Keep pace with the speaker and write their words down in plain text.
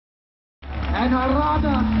and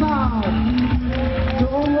Harada sound to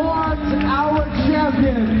award our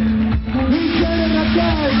champion. He did it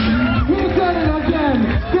again! He did it again!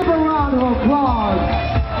 Give a round of applause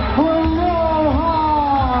for Lowhigh!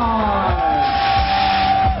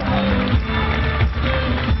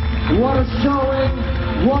 What a showing!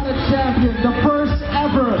 What a champion! The first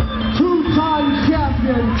ever two-time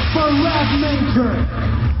champion for Rev Major!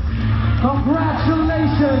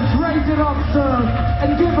 Congratulations! Raise it up, sir,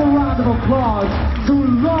 and give a round of applause to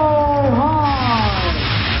Lowhigh!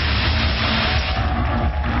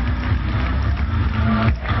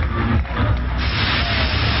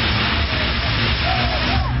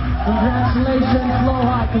 Congratulations,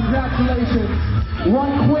 Lowhigh! Congratulations!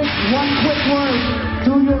 One quick word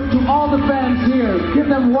to all the fans here. Give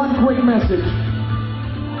them one quick message.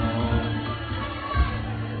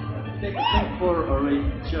 Thanks for already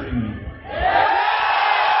cheering me.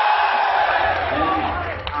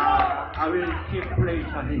 I will keep playing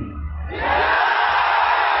Shaheen.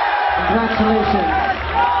 Congratulations.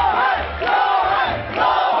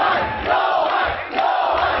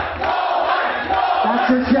 That's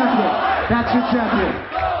your champion. That's your champion.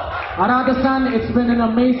 Harada-san, it's been an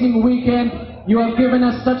amazing weekend. You have given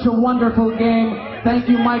us such a wonderful game. Thank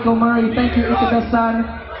you, Michael Murray. Thank you, Ikeda-san.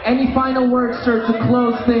 Any final words, sir, to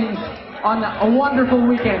close things on a wonderful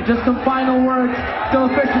weekend? Just some final words to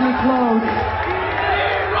officially close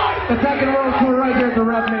the second world tour right here at the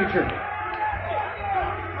Rev Major.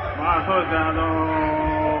 まあそうですね、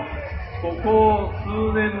ここ数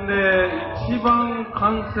年で一番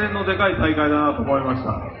歓声のでかい大会だなと思いまし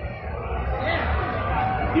た。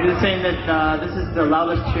He was saying that this is the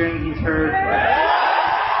loudest cheering he's heard.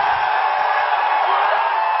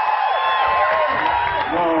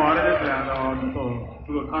 もうあれですね、ちょっと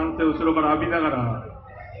すごい歓声を後ろから浴びながら、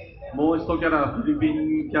もう一キャラ、フィリピ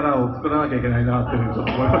ンキャラを作らなきゃいけないなっていうふうにちょっ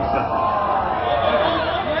と思いました。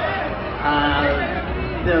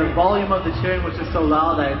The volume of the cheering was just so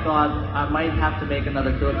loud, I thought I might have to make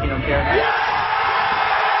another Filipino character.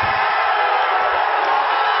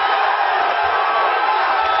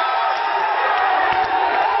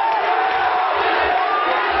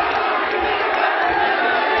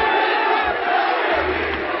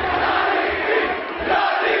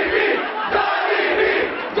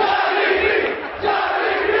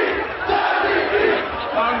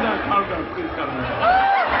 please come.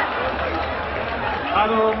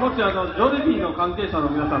 もしジョディビーの関係者の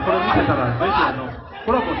皆さん、これ見てたら、ぜひ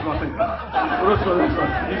コラボしませんか。よろしくお願いします。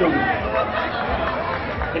以上で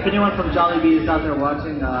す。If anyone from Jollibee is out there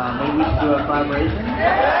watching, maybe we should do a collaboration.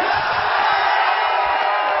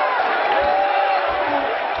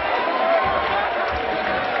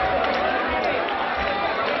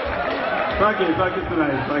 Thank you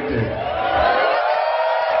tonight. Thank you.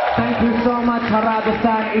 Thank you so much,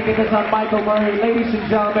 Harada-san, Ikeda-san, Michael Murray. Ladies and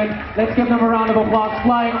gentlemen, let's give them a round of applause,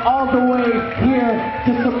 flying all the way here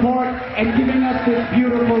to support and giving us this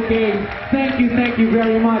beautiful game. Thank you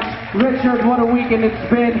very much. Richard, what a weekend it's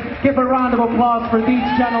been. Give a round of applause for these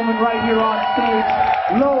gentlemen right here on stage.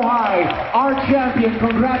 Lowhigh, our champion,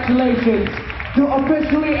 congratulations. To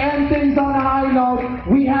officially end things on a high note,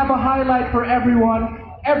 we have a highlight for everyone.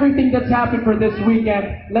 Everything that's happened for this weekend.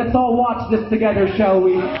 Let's all watch this together, shall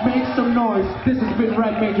we? Make some noise. This has been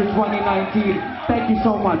Rev Major 2019. Thank you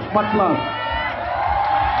so much. Much love.